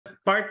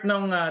part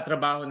ng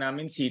trabaho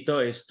namin sito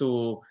is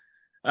to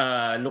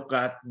look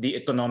at the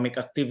economic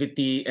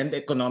activity and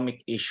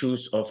economic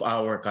issues of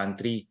our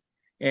country.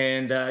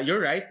 And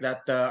you're right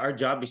that our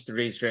job is to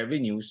raise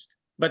revenues,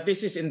 but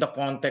this is in the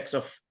context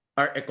of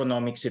our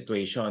economic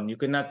situation. You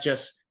cannot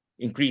just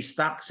increase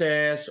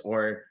taxes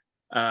or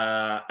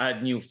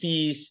add new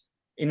fees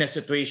in a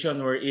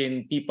situation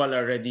wherein people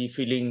are already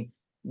feeling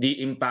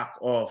the impact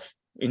of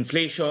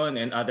inflation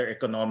and other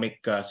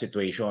economic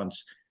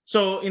situations.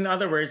 So in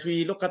other words,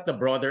 we look at the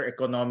broader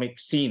economic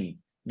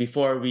scene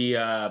before we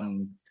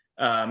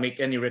make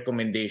any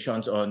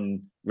recommendations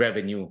on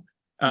revenue.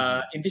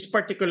 In this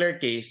particular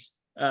case,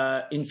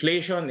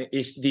 inflation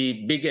is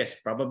the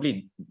biggest,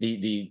 probably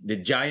the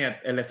giant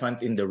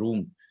elephant in the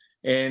room.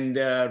 And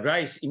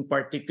rice in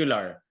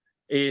particular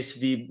is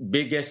the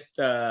biggest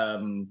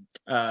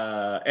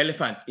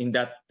elephant in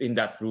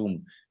that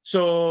room.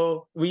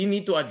 So we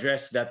need to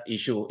address that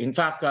issue. In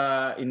fact,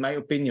 in my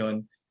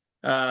opinion,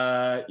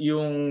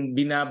 yung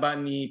binaba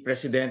ni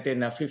Presidente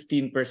na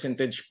 15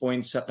 percentage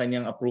points sa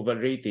kanyang approval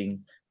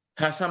rating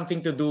has something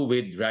to do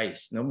with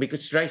rice, no?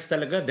 Because rice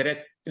talaga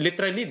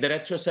literally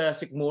diretso sa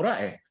sikmura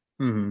eh.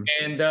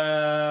 And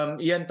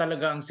iyan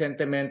talaga ang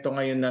sentimento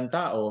ngayon ng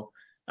tao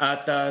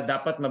at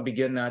dapat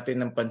mabigyan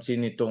natin ng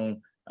pansin itong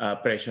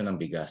presyo ng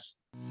bigas.